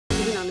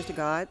homage to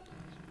God,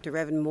 to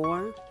Reverend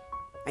Moore.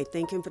 I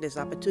thank him for this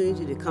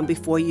opportunity to come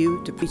before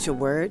you to preach a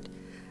word.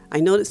 I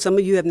know that some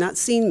of you have not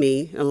seen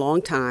me in a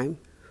long time,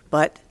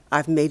 but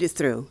I've made it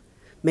through.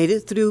 Made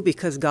it through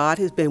because God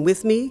has been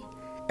with me.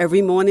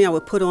 Every morning I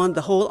would put on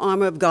the whole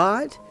armor of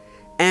God.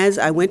 As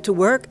I went to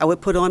work, I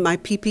would put on my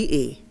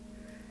PPE.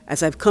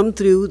 As I've come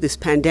through this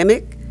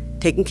pandemic,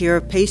 taking care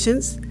of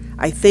patients,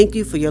 I thank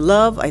you for your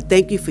love. I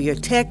thank you for your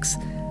texts.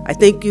 I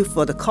thank you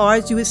for the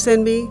cards you would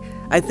send me.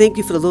 I thank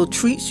you for the little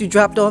treats you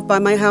dropped off by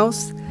my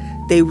house.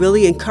 They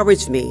really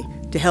encouraged me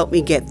to help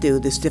me get through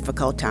this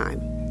difficult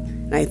time.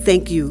 And I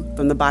thank you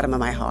from the bottom of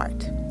my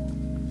heart.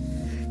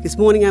 This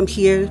morning I'm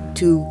here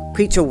to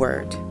preach a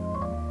word.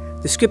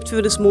 The scripture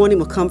this morning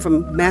will come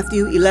from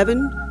Matthew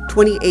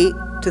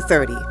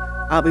 11:28-30.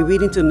 I'll be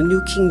reading from the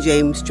New King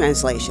James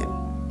translation.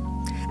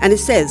 And it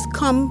says,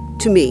 "Come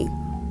to me,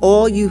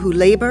 all you who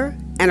labor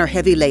and are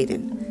heavy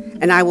laden,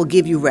 and I will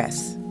give you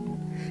rest.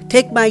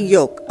 Take my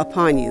yoke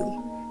upon you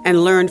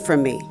and learn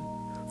from me,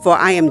 for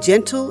I am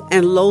gentle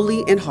and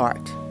lowly in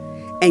heart,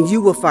 and you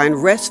will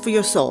find rest for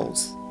your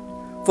souls.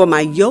 For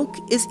my yoke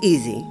is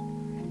easy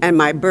and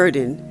my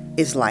burden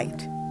is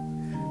light."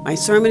 My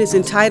sermon is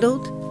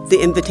entitled,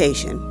 The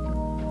Invitation.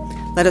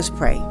 Let us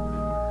pray.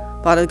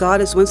 Father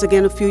God, as once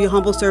again a few of your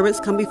humble servants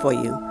come before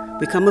you.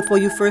 We come before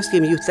you first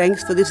giving you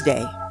thanks for this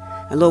day.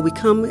 And Lord, we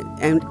come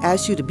and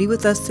ask you to be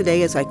with us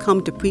today as I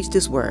come to preach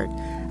this word.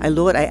 And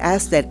Lord, I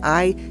ask that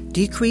I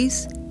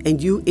decrease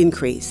and you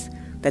increase,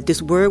 that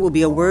this word will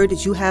be a word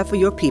that you have for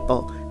your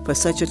people for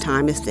such a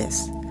time as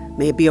this.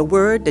 May it be a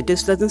word that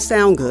just doesn't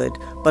sound good,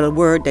 but a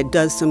word that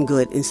does some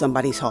good in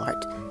somebody's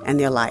heart and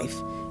their life.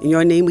 In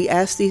your name we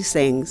ask these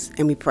things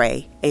and we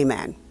pray.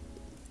 Amen.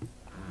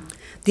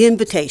 The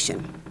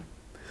invitation.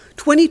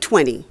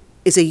 2020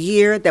 is a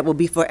year that will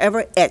be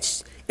forever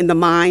etched in the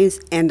minds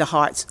and the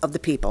hearts of the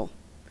people.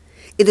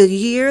 It is a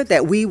year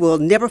that we will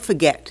never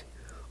forget,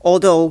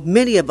 although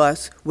many of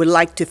us would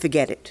like to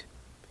forget it.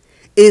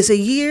 It is a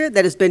year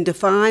that has been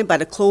defined by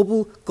the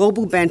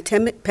global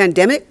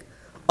pandemic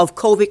of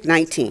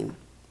COVID-19,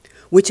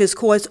 which has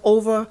caused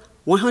over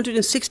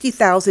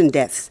 160,000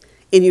 deaths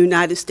in the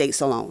United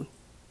States alone.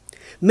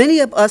 Many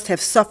of us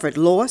have suffered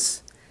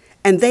loss,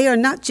 and they are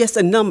not just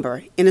a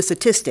number in the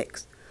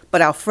statistics,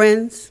 but our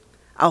friends,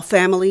 our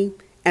family,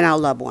 and our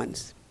loved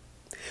ones.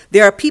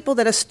 There are people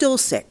that are still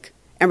sick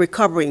and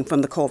recovering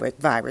from the COVID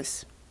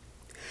virus.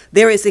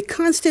 There is a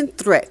constant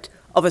threat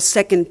of a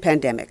second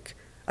pandemic,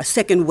 a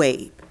second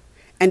wave,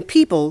 and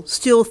people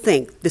still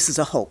think this is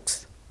a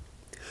hoax.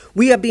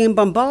 We are being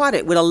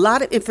bombarded with a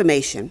lot of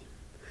information,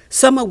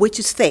 some of which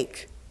is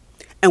fake,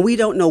 and we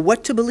don't know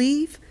what to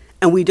believe,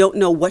 and we don't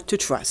know what to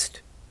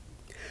trust.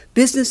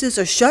 Businesses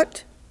are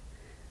shut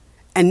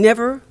and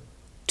never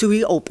to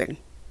reopen.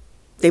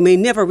 They may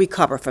never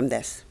recover from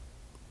this.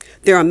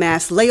 There are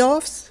mass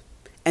layoffs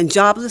and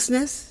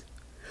joblessness.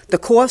 The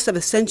cost of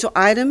essential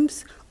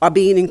items are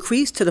being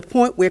increased to the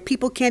point where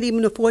people can't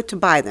even afford to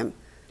buy them,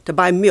 to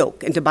buy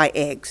milk and to buy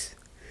eggs.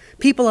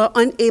 People are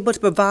unable to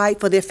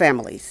provide for their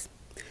families,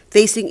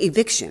 facing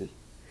eviction,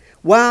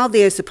 while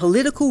there's a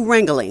political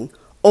wrangling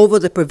over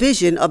the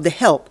provision of the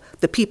help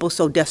the people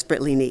so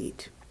desperately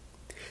need.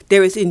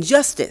 There is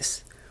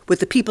injustice with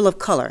the people of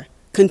color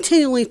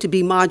continuing to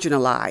be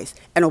marginalized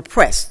and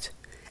oppressed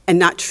and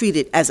not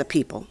treated as a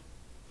people.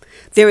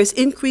 There is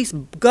increased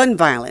gun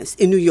violence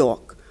in New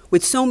York,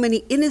 with so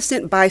many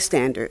innocent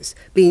bystanders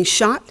being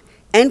shot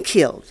and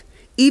killed,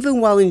 even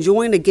while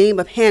enjoying a game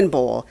of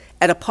handball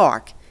at a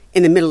park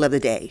in the middle of the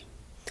day.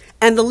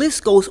 And the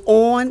list goes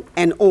on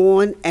and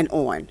on and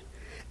on.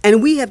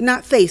 And we have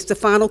not faced the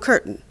final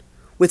curtain,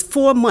 with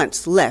 4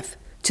 months left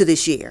to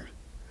this year,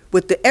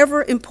 with the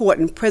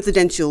ever-important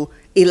presidential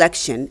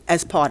election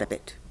as part of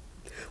it.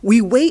 We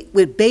wait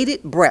with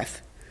bated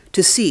breath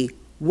to see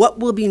what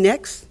will be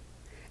next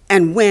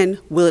and when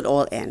will it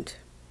all end.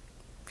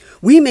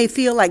 We may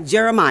feel like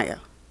Jeremiah,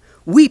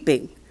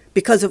 weeping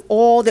because of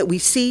all that we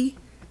see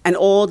and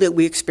all that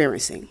we're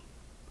experiencing.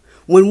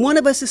 When one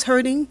of us is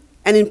hurting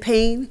and in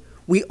pain,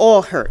 we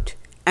all hurt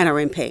and are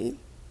in pain.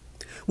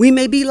 We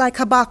may be like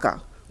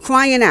Habakkuk,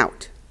 crying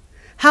out,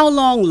 "How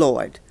long,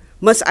 Lord,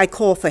 must I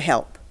call for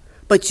help,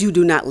 but you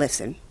do not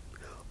listen?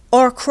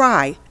 Or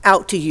cry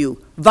out to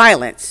you,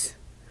 violence,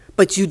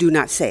 but you do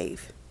not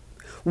save?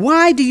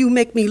 Why do you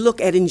make me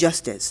look at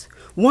injustice?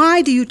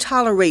 Why do you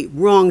tolerate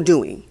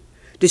wrongdoing?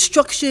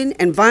 Destruction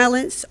and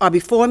violence are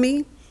before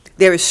me.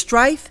 There is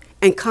strife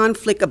and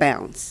conflict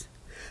abounds.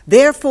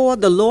 Therefore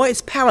the law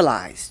is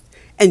paralyzed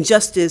and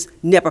justice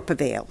never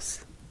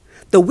prevails.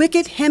 The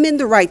wicked hem in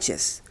the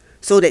righteous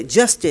so that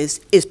justice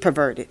is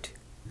perverted.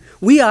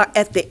 We are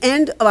at the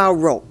end of our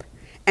rope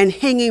and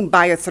hanging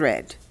by a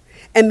thread,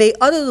 and may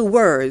utter the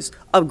words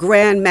of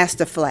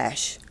Grandmaster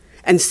Flash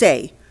and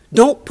say,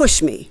 "Don't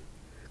push me,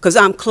 'cause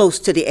I'm close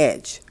to the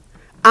edge.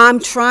 I'm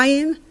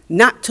trying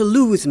not to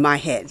lose my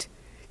head.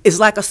 It's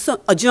like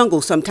a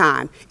jungle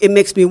sometime. It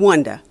makes me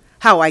wonder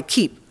how I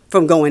keep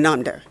from going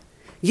under."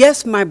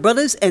 Yes, my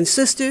brothers and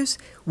sisters,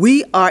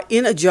 we are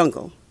in a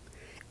jungle,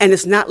 And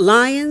it's not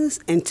lions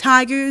and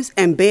tigers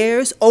and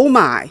bears, oh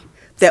my,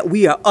 that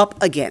we are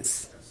up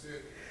against.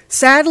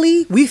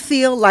 Sadly, we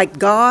feel like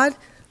God,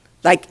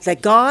 like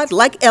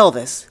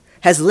Elvis,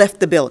 has left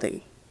the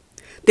building.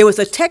 There was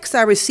a text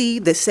I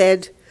received that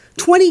said,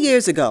 20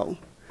 years ago,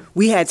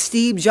 we had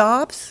Steve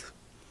Jobs,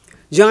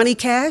 Johnny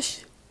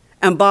Cash,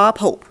 and Bob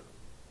Hope.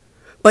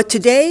 But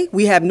today,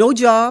 we have no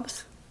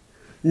jobs,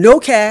 no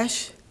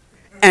cash,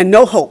 and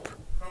no hope.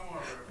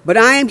 But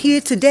I am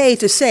here today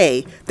to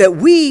say that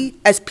we,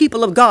 as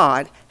people of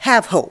God,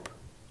 have hope.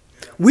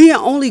 We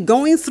are only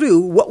going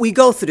through what we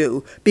go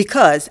through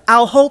because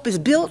our hope is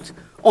built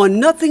on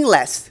nothing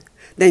less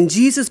than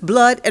Jesus'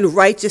 blood and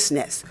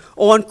righteousness,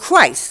 on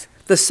Christ,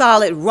 the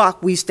solid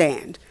rock we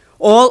stand.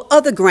 All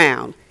other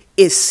ground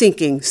is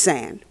sinking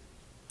sand.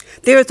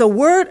 There is a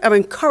word of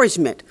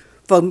encouragement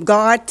from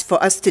God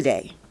for us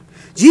today.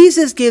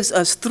 Jesus gives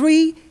us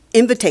 3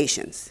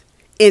 invitations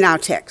in our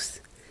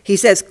text. He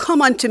says,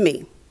 come unto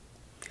me.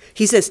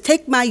 He says,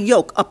 take my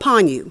yoke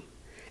upon you.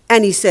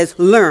 And he says,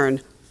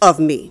 learn of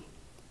me.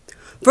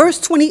 Verse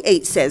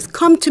 28 says,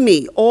 come to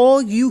me,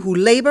 all you who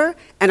labor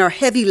and are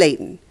heavy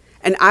laden,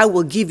 and I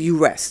will give you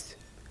rest.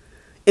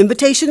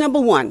 Invitation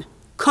number 1,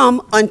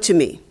 come unto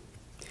me.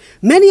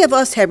 Many of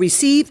us have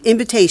received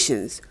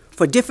invitations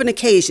for different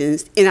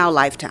occasions in our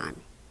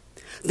lifetime.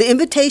 The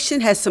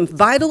invitation has some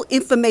vital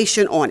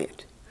information on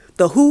it: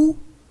 the who,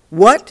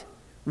 what,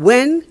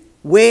 when,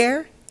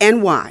 where,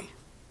 and why.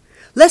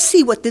 Let's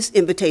see what this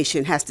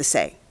invitation has to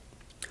say.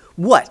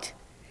 What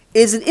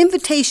is an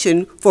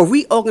invitation for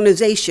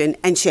reorganization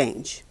and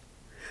change.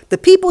 The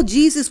people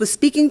Jesus was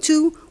speaking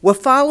to were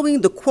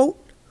following the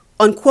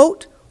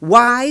quote-unquote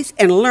wise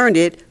and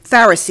learned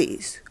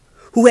Pharisees,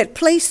 who had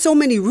placed so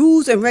many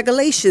rules and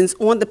regulations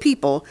on the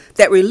people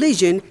that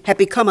religion had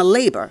become a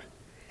labor,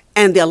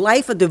 and their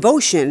life of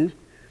devotion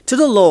to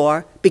the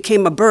law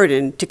became a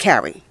burden to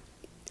carry.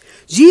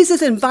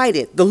 Jesus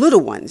invited the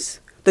little ones,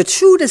 the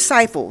true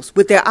disciples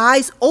with their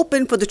eyes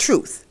open for the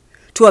truth,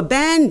 to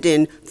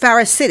abandon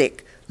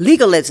Pharisaic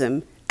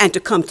legalism and to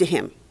come to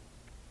him.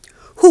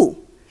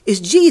 Who is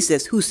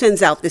Jesus who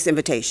sends out this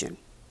invitation?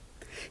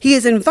 He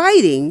is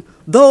inviting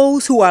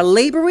those who are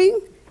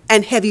laboring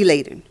and heavy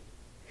laden.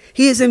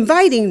 He is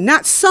inviting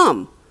not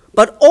some,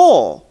 but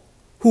all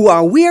who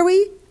are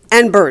weary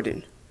and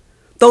burdened,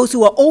 those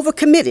who are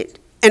overcommitted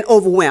and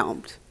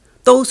overwhelmed,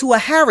 those who are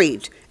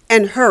harried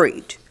and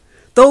hurried,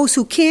 those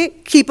who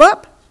can't keep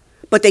up,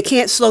 but they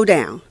can't slow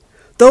down,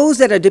 those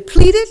that are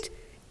depleted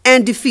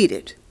and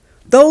defeated,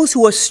 those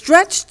who are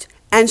stretched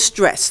and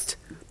stressed,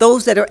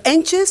 those that are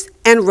anxious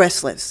and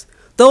restless,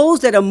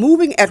 those that are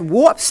moving at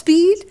warp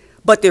speed,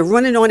 but they're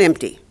running on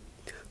empty,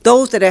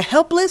 those that are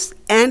helpless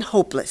and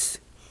hopeless.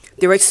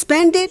 They're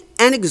expended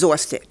and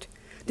exhausted.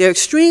 They're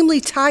extremely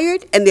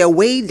tired and they're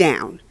weighed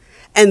down,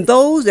 and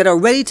those that are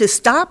ready to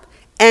stop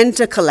and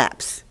to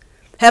collapse.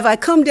 Have I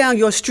come down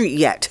your street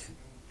yet?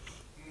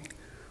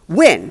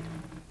 When?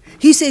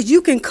 He says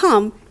you can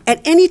come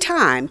at any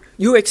time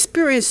you're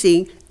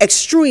experiencing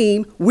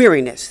extreme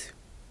weariness.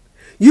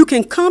 You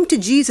can come to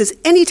Jesus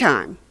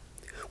anytime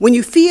when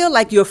you feel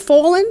like you're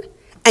fallen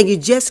and you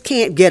just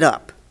can't get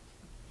up,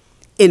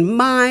 in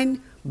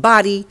mind,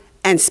 body,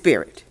 and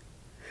spirit.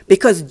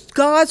 Because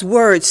God's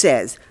word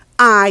says,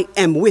 I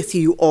am with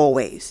you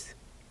always.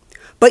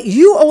 But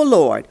you, O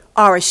Lord,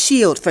 are a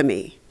shield for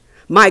me,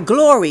 my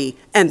glory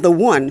and the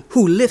one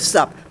who lifts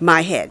up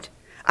my head.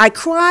 I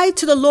cried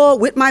to the Lord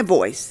with my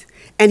voice,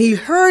 and he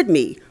heard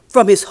me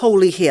from his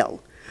holy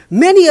hill.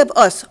 Many of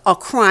us are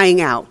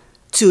crying out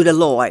to the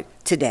Lord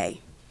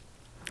today.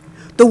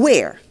 The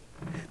where.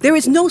 There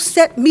is no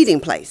set meeting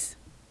place.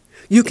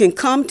 You can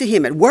come to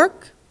him at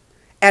work,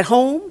 at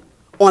home,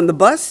 on the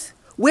bus,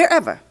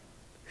 wherever.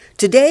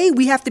 Today,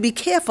 we have to be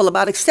careful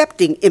about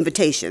accepting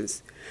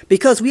invitations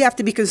because we have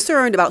to be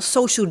concerned about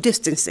social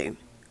distancing.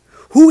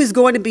 Who is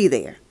going to be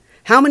there?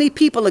 How many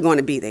people are going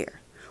to be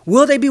there?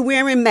 Will they be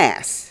wearing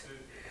masks?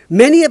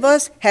 Many of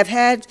us have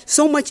had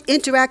so much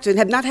interaction,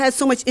 have not had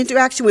so much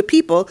interaction with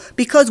people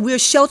because we're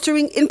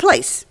sheltering in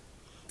place.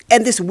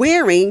 And this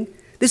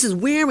is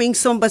wearing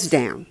some of us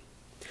down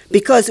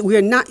because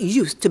we're not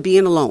used to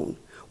being alone.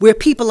 We're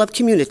people of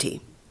community.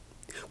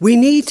 We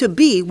need to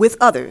be with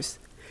others,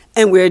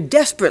 and we're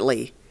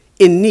desperately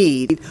in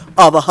need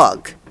of a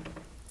hug.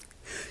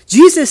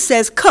 Jesus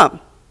says, come,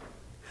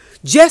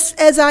 just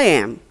as I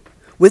am,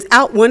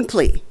 without one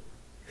plea.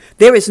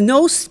 There is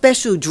no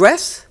special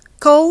dress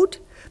code.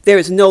 There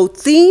is no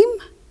theme.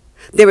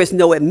 There is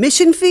no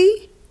admission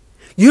fee.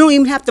 You don't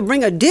even have to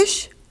bring a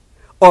dish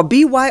or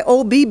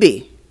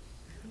BYOBB.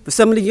 For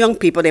some of the young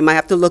people, they might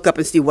have to look up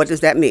and see what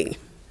does that mean.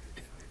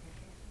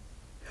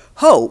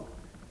 Ho,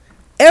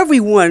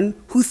 everyone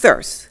who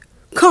thirsts,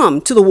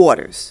 come to the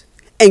waters.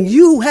 And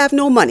you who have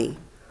no money,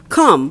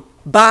 come,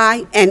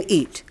 buy and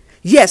eat.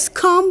 Yes,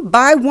 come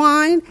buy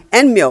wine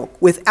and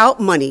milk without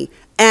money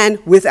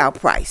and without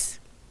price.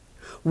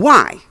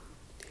 Why?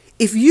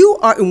 If you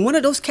are in one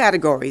of those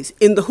categories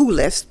in the who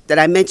list that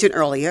I mentioned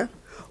earlier,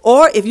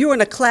 or if you're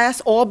in a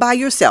class all by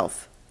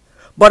yourself,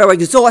 but are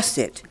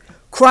exhausted,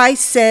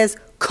 Christ says,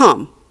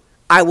 Come,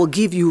 I will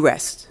give you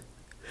rest.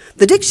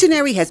 The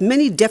dictionary has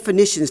many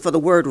definitions for the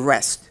word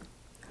rest.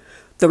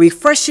 The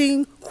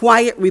refreshing,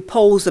 quiet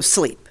repose of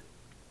sleep.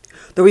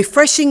 The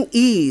refreshing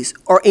ease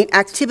or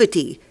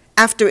inactivity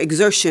after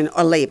exertion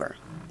or labor.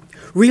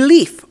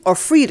 Relief or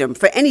freedom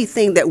for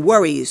anything that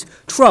worries,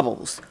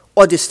 troubles,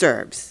 or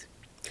disturbs.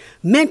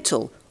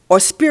 Mental or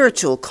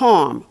spiritual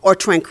calm or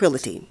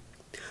tranquility.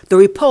 The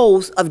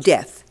repose of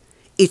death,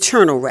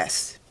 eternal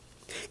rest.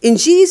 In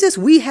Jesus,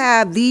 we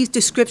have these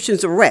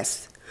descriptions of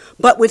rest,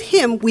 but with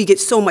him, we get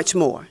so much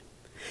more.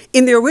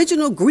 In the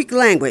original Greek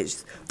language,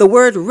 the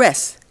word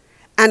rest,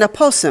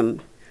 anaposim,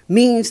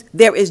 means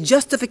there is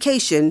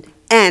justification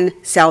and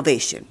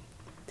salvation.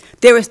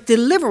 There is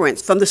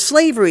deliverance from the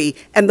slavery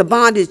and the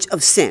bondage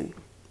of sin.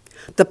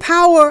 The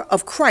power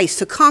of Christ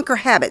to conquer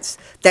habits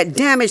that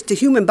damage the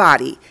human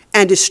body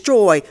and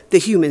destroy the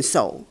human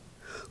soul.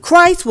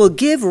 Christ will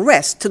give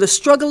rest to the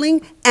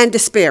struggling and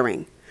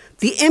despairing,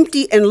 the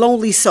empty and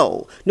lonely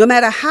soul, no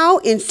matter how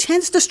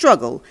intense the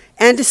struggle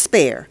and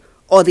despair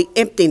or the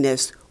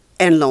emptiness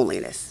and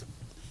loneliness.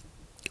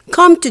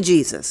 Come to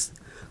Jesus.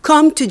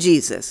 Come to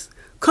Jesus.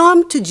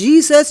 Come to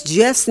Jesus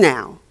just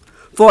now,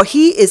 for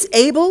he is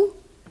able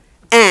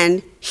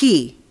and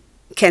he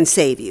can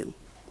save you.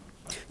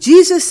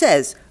 Jesus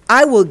says,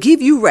 I will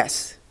give you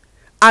rest.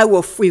 I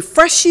will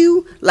refresh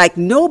you like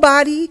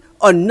nobody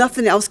or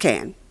nothing else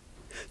can.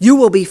 You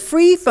will be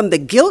free from the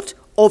guilt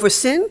over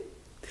sin.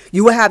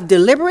 You will have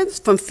deliverance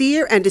from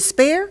fear and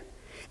despair,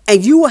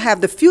 and you will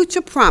have the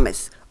future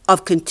promise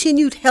of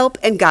continued help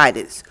and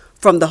guidance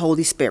from the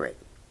Holy Spirit.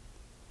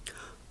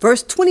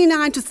 Verse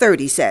 29 to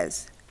 30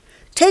 says,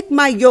 Take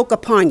my yoke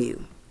upon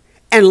you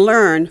and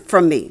learn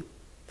from me.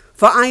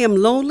 For I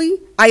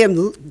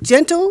am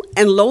gentle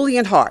and lowly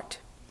in heart,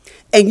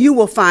 and you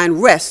will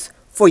find rest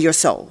for your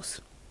souls.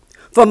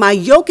 For my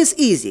yoke is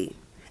easy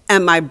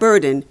and my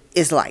burden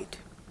is light.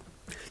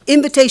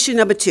 Invitation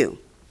number 2,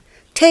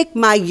 take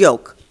my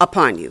yoke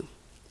upon you.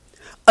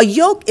 A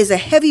yoke is a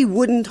heavy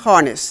wooden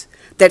harness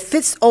that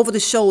fits over the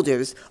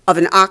shoulders of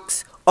an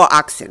ox or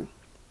oxen.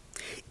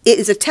 It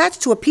is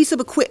attached to a piece of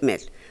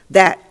equipment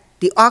that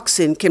the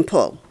oxen can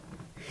pull.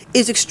 It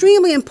is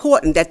extremely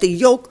important that the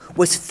yoke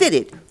was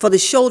fitted for the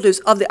shoulders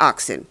of the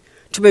oxen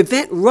to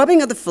prevent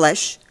rubbing of the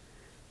flesh,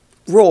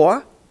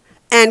 raw,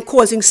 and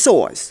causing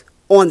sores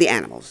on the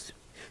animals.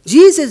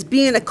 Jesus,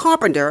 being a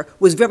carpenter,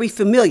 was very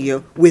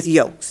familiar with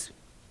yokes.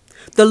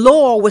 The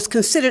law was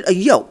considered a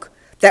yoke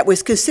that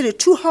was considered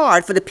too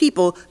hard for the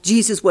people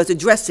Jesus was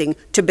addressing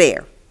to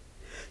bear.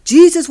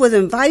 Jesus was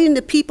inviting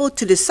the people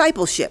to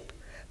discipleship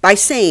by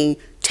saying,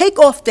 take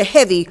off the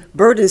heavy,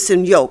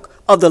 burdensome yoke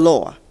of the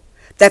law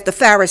that the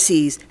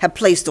Pharisees have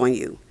placed on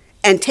you,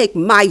 and take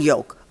my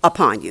yoke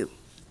upon you.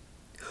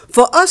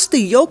 For us, the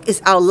yoke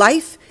is our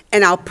life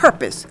and our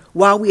purpose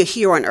while we are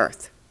here on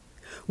earth.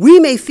 We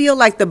may feel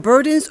like the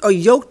burdens or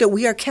yoke that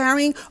we are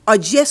carrying are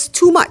just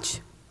too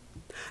much.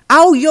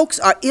 Our yokes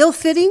are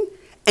ill-fitting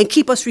and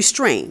keep us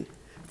restrained,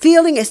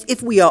 feeling as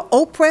if we are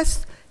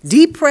oppressed,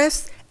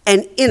 depressed,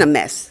 and in a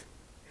mess,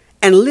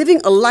 and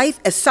living a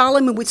life, as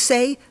Solomon would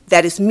say,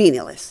 that is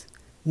meaningless.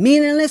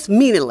 Meaningless,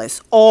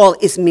 meaningless, all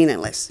is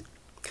meaningless.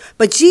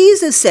 But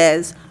Jesus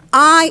says,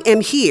 I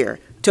am here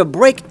to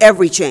break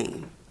every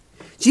chain.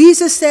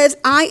 Jesus says,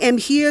 I am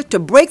here to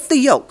break the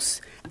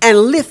yokes and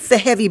lift the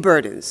heavy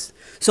burdens.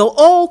 So,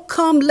 oh,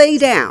 come lay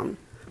down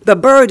the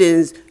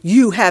burdens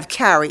you have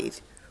carried,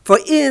 for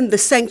in the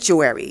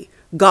sanctuary,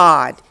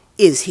 God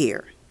is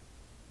here.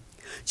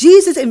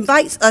 Jesus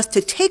invites us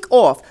to take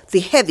off the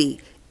heavy,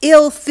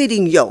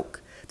 ill-fitting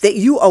yoke that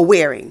you are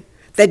wearing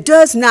that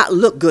does not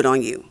look good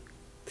on you.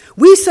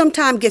 We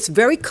sometimes get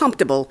very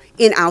comfortable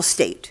in our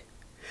state,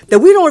 that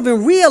we don't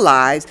even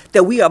realize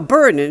that we are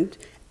burdened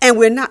and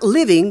we're not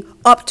living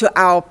up to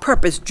our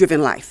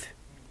purpose-driven life.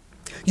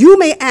 You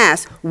may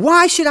ask,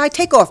 why should I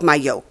take off my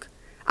yoke?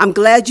 I'm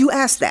glad you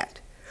asked that,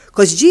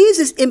 because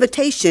Jesus'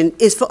 invitation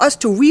is for us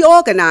to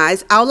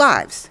reorganize our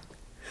lives.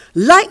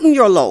 Lighten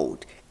your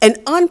load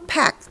and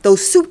unpack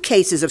those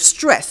suitcases of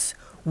stress,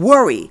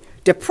 worry,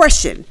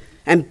 depression,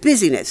 and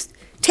busyness.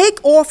 Take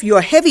off your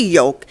heavy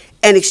yoke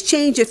and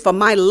exchange it for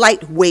my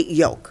lightweight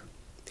yoke.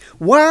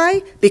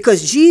 Why?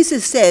 Because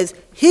Jesus says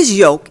his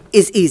yoke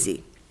is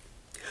easy.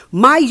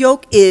 My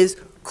yoke is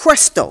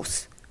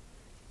Christos.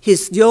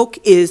 His yoke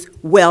is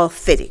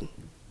well-fitting,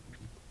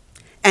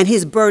 and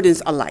his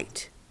burdens are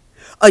light.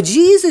 A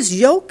Jesus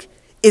yoke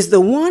is a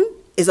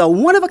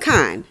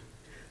one-of-a-kind,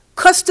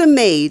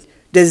 custom-made,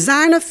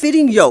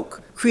 designer-fitting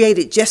yoke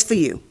created just for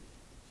you.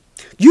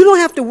 You don't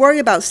have to worry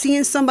about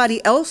seeing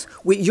somebody else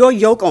with your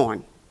yoke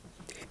on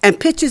and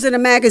pictures in a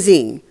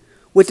magazine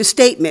with the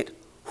statement,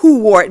 who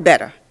wore it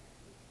better?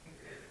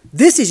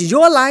 This is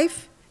your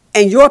life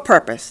and your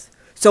purpose.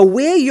 So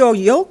wear your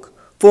yoke,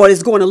 for it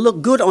is going to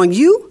look good on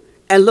you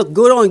and look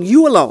good on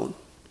you alone.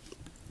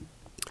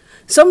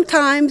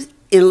 Sometimes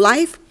in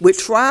life, with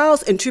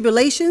trials and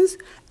tribulations,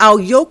 our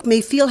yoke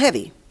may feel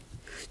heavy.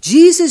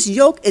 Jesus'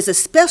 yoke is a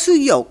special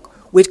yoke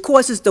which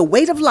causes the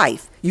weight of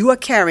life you are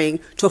carrying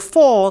to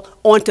fall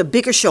onto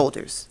bigger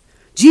shoulders.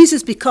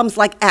 Jesus becomes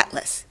like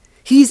Atlas.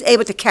 He's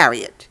able to carry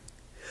it.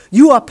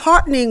 You are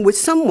partnering with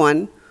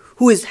someone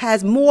who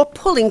has more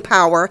pulling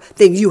power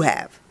than you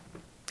have.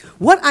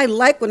 What I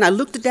like when I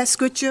looked at that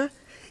scripture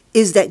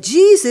is that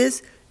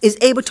Jesus is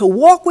able to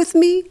walk with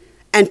me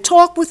and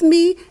talk with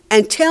me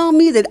and tell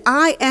me that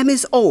I am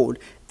his own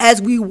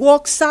as we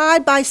walk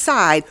side by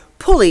side,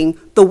 pulling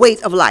the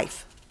weight of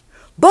life.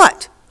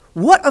 But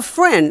what a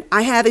friend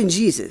I have in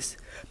Jesus,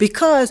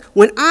 because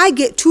when I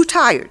get too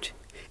tired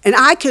and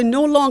I can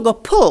no longer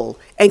pull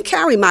and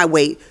carry my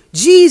weight,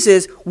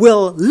 Jesus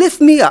will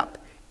lift me up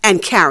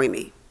and carry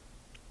me.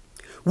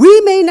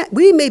 We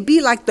may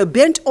be like the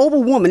bent over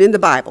woman in the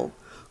Bible,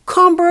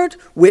 cumbered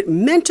with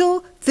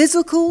mental,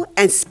 physical,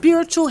 and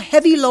spiritual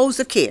heavy loads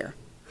of care.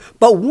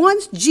 But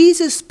once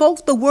Jesus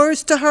spoke the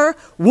words to her,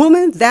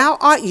 "Woman, thou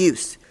art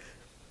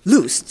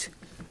loosed,"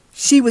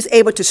 she was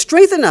able to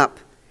strengthen up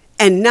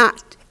and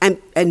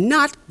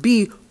not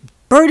be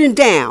burdened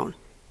down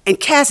and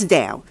cast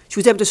down. She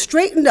was able to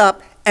straighten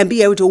up and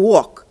be able to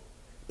walk,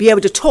 be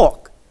able to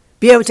talk,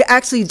 be able to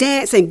actually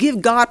dance and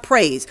give God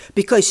praise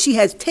because she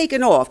has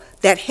taken off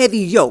that heavy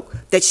yoke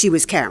that she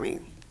was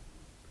carrying.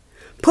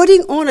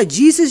 Putting on a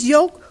Jesus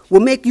yoke will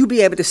make you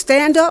be able to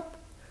stand up,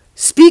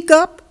 speak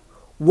up,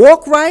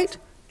 walk right,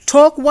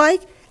 talk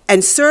right,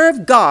 and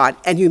serve God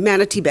and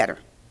humanity better.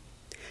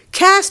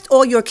 Cast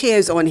all your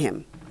cares on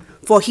him,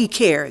 for he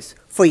cares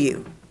for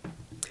you.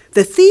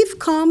 The thief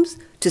comes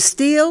to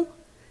steal,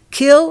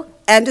 kill,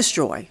 and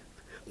destroy,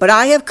 but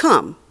I have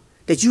come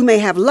that you may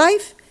have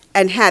life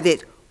and have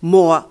it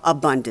more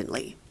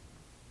abundantly.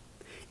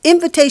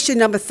 Invitation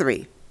number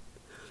 3,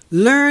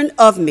 learn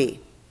of me.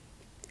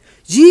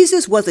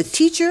 Jesus was a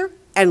teacher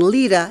and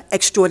leader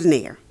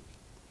extraordinaire.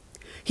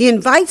 He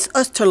invites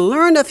us to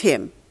learn of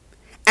him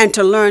and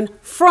to learn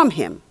from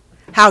him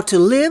how to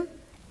live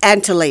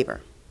and to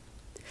labor.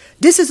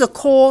 This is a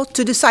call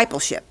to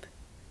discipleship.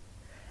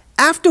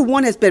 After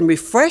one has been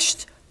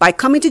refreshed by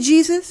coming to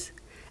Jesus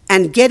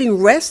and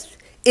getting rest,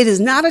 it is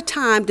not a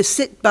time to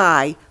sit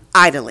by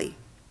idly.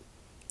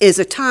 It is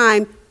a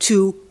time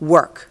to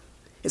work.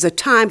 It's a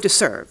time to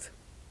serve.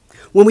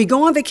 When we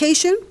go on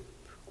vacation,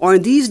 or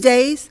in these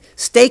days,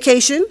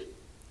 staycation,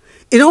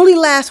 it only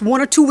lasts 1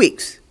 or 2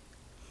 weeks,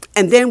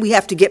 and then we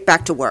have to get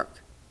back to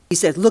work. He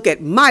says, look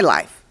at my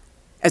life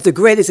as the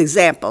greatest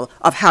example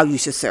of how you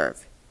should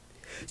serve.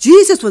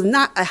 Jesus was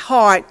not a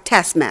hard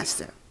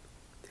taskmaster.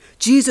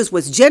 Jesus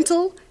was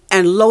gentle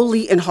and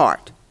lowly in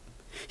heart.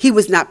 He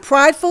was not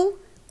prideful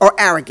or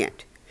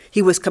arrogant.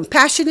 He was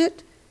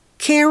compassionate,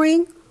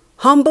 caring,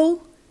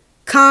 humble,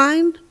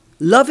 kind,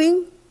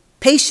 loving,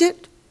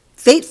 patient,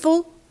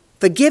 faithful,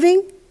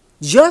 forgiving,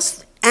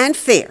 just, and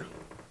fair.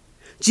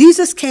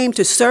 Jesus came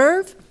to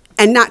serve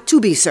and not to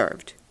be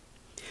served.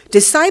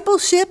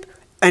 Discipleship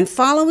and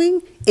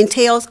following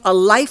entails a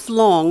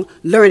lifelong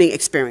learning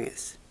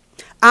experience.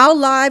 Our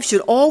lives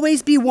should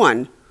always be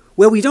one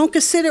where we don't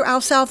consider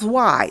ourselves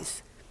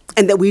wise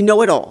and that we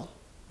know it all.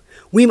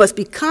 We must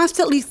be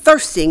constantly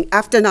thirsting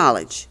after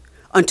knowledge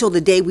until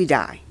the day we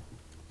die.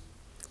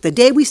 The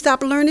day we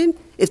stop learning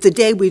is the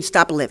day we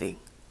stop living.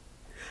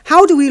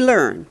 How do we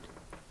learn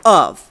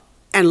of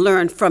and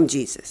learn from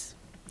Jesus?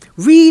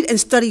 Read and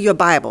study your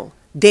Bible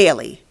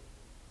daily,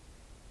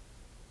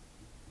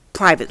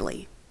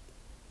 privately.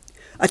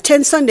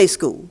 Attend Sunday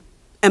school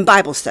and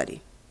Bible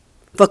study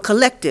for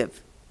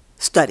collective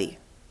study.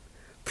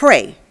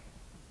 Pray.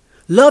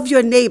 Love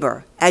your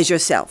neighbor as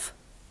yourself.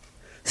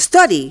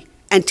 Study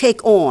and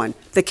take on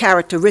the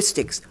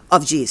characteristics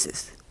of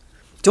Jesus.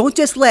 Don't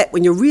just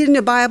when you're reading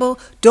the Bible,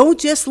 don't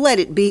just let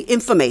it be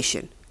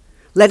information.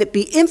 Let it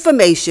be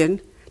information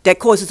that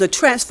causes a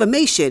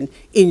transformation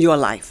in your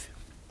life.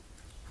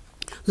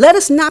 Let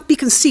us not be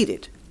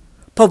conceited,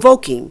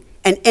 provoking,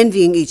 and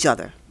envying each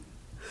other.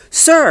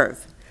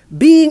 Serve,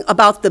 being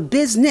about the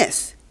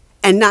business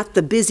and not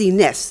the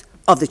busyness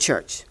of the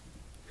church.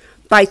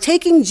 By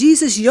taking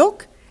Jesus'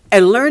 yoke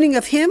and learning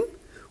of him,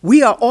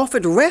 we are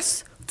offered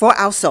rest for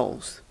our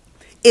souls.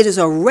 It is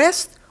a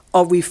rest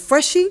of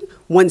refreshing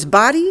one's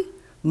body,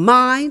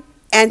 mind,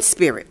 and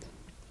spirit.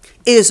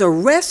 It is a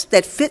rest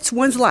that fits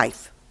one's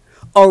life,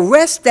 a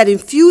rest that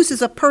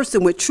infuses a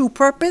person with true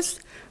purpose,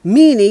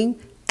 meaning,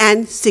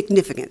 and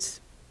significance.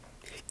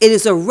 It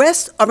is a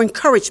rest of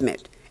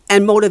encouragement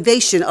and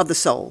motivation of the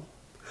soul,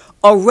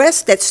 a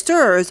rest that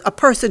stirs a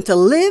person to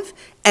live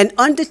and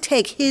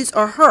undertake his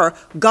or her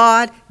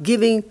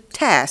God-giving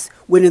task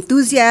with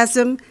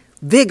enthusiasm,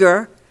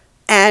 vigor,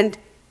 and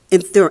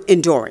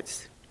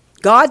endurance.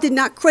 God did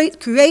not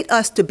create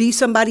us to be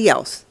somebody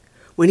else.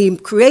 When he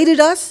created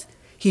us,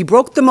 he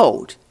broke the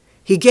mold.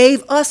 He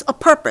gave us a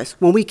purpose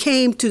when we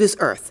came to this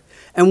earth.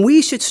 And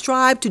we should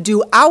strive to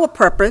do our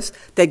purpose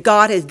that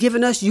God has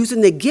given us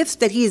using the gifts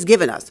that he has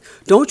given us.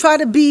 Don't try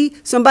to be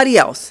somebody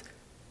else,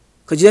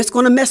 because you're just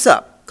going to mess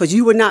up, because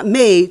you were not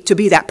made to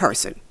be that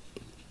person.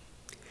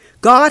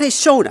 God has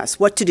shown us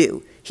what to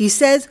do. He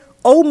says,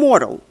 O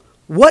mortal,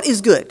 what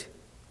is good?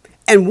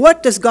 And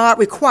what does God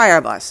require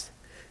of us?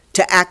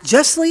 To act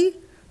justly,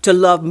 to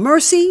love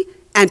mercy,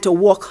 and to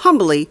walk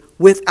humbly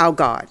with our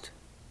God.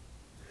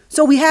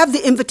 So we have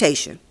the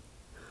invitation.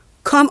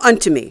 Come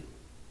unto me.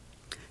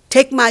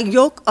 Take my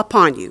yoke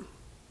upon you.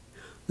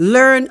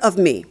 Learn of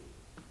me.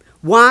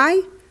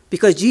 Why?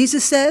 Because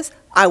Jesus says,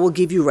 I will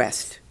give you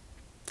rest.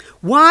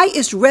 Why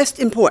is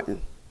rest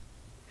important?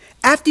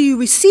 After you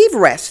receive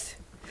rest,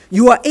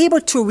 you are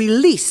able to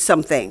release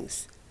some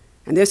things.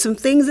 And there's some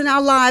things in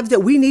our lives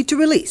that we need to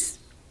release.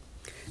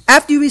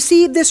 After you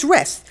receive this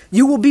rest,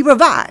 you will be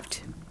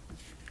revived.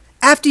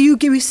 After you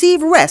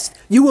receive rest,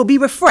 you will be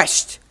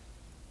refreshed.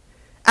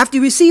 After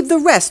you receive the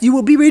rest, you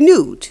will be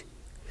renewed.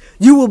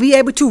 You will be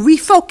able to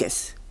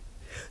refocus.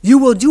 You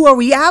will do a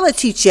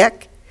reality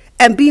check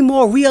and be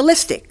more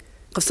realistic.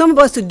 Because some of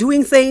us are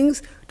doing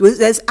things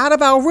that's out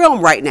of our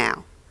realm right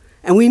now,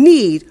 and we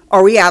need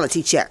a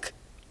reality check.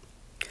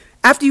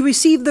 After you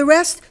receive the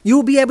rest, you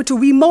will be able to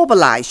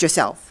remobilize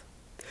yourself.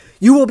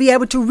 You will be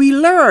able to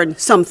relearn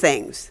some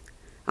things.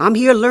 I'm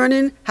here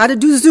learning how to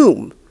do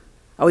Zoom.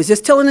 I was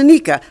just telling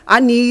Anika,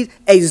 I need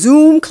a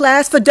Zoom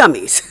class for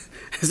dummies.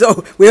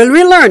 So we're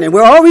relearning.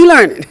 We're all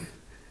relearning.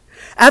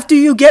 After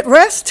you get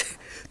rest,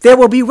 there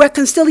will be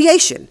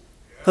reconciliation,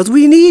 because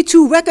we need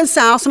to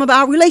reconcile some of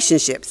our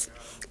relationships.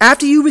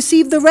 After you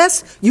receive the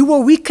rest, you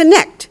will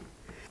reconnect,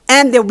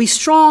 and there will be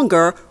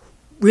stronger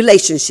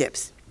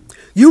relationships.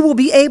 You will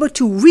be able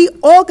to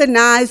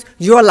reorganize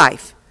your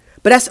life.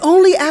 But that's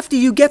only after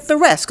you get the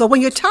rest. Because when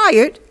you're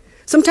tired,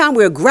 sometimes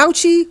we're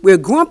grouchy, we're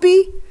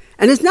grumpy,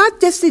 and it's not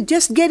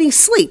just getting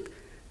sleep.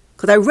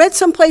 Because I read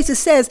some place that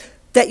says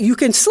that you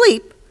can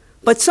sleep,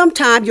 but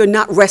sometimes you're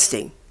not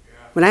resting.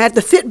 When I had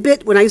the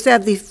Fitbit, when I used to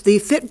have the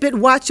Fitbit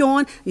watch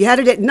on, you had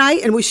it at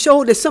night, and we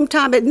showed that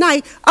sometime at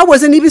night, I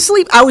wasn't even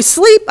asleep. I was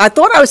asleep. I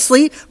thought I was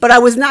asleep, but I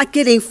was not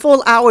getting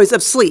full hours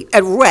of sleep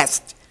at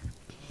rest.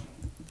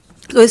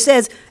 So it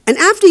says, and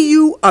after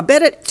you are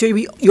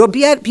you'll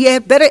be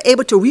better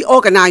able to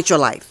reorganize your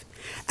life.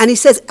 And he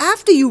says,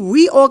 after you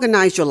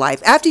reorganize your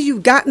life, after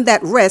you've gotten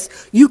that rest,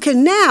 you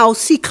can now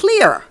see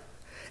clearer,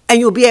 and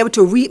you'll be able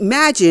to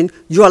reimagine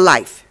your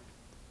life.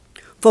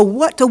 For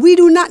we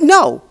do not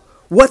know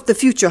what the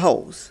future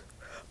holds,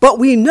 but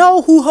we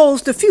know who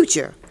holds the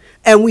future,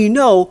 and we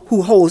know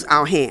who holds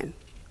our hand.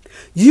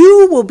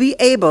 You will be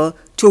able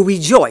to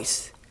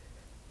rejoice.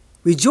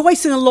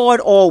 Rejoice in the Lord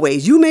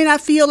always. You may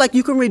not feel like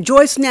you can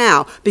rejoice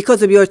now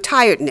because of your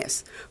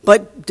tiredness,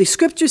 but the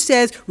scripture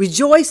says,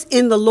 rejoice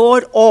in the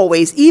Lord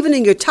always, even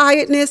in your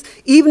tiredness,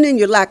 even in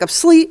your lack of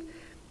sleep.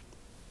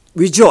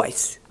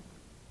 Rejoice.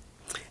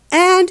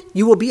 And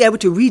you will be able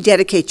to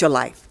rededicate your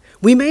life.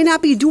 We may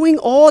not be doing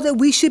all that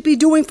we should be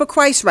doing for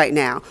Christ right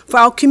now, for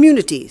our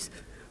communities.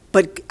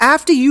 But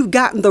after you've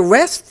gotten the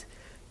rest,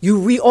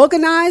 you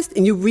reorganized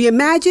and you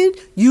reimagined,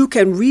 you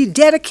can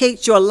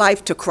rededicate your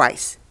life to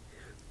Christ.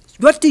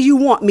 What do you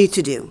want me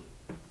to do?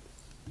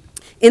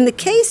 In the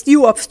case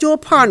you are still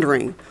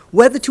pondering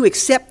whether to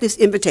accept this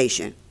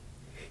invitation,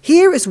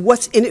 here is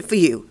what's in it for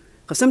you.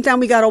 Because sometimes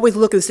we got to always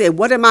look and say,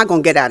 what am I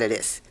going to get out of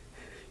this?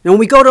 When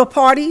we go to a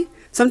party,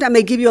 sometimes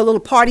they give you a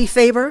little party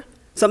favor,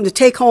 something to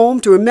take home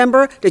to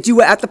remember that you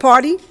were at the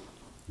party.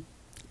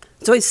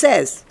 So it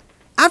says,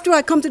 after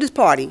I come to this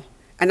party,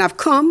 and I've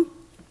come,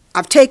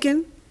 I've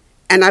taken,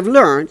 and I've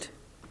learned,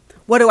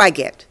 what do I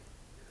get?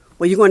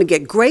 Well, you're going to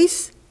get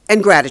grace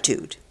and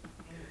gratitude.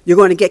 You're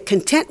going to get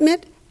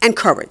contentment and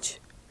courage.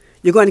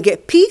 You're going to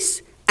get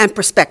peace and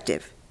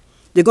perspective.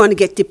 You're going to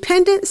get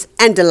dependence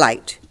and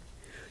delight.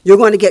 You're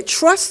going to get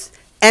trust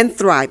and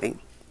thriving.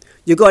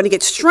 You're going to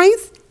get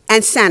strength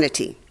and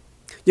sanity.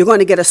 You're going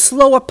to get a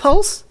slower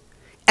pulse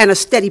and a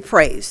steady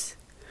praise.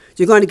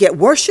 You're going to get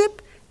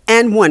worship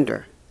and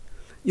wonder.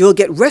 You'll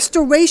get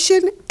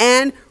restoration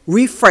and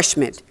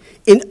refreshment.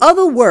 In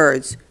other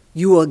words,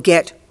 you will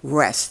get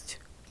rest.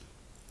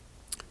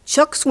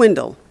 Chuck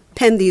Swindoll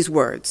penned these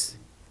words.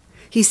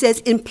 He says,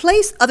 in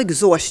place of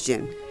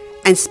exhaustion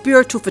and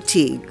spiritual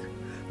fatigue,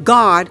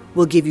 God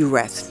will give you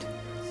rest.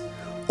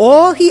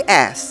 All he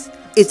asks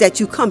is that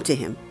you come to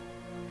him,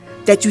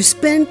 that you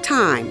spend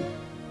time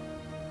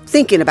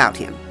thinking about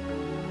him,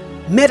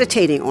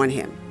 meditating on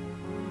him,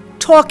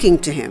 talking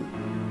to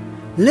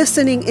him,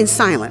 listening in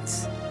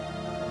silence,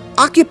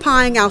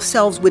 occupying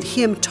ourselves with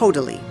him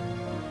totally,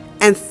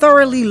 and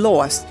thoroughly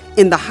lost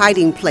in the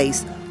hiding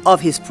place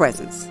of his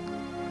presence.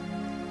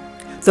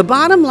 The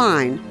bottom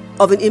line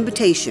of an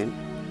invitation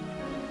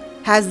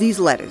has these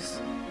letters,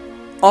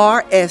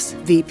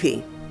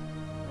 RSVP.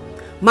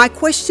 My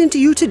question to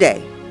you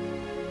today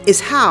is,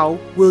 how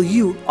will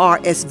you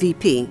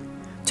RSVP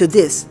to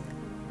this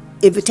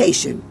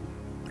invitation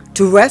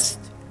to rest,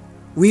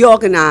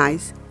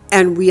 reorganize,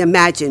 and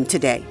reimagine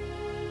today?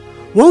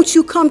 Won't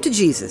you come to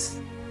Jesus,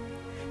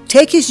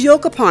 take his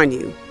yoke upon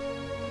you,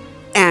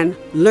 and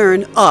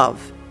learn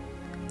of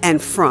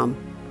and from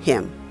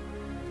him?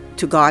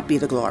 To God be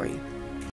the glory.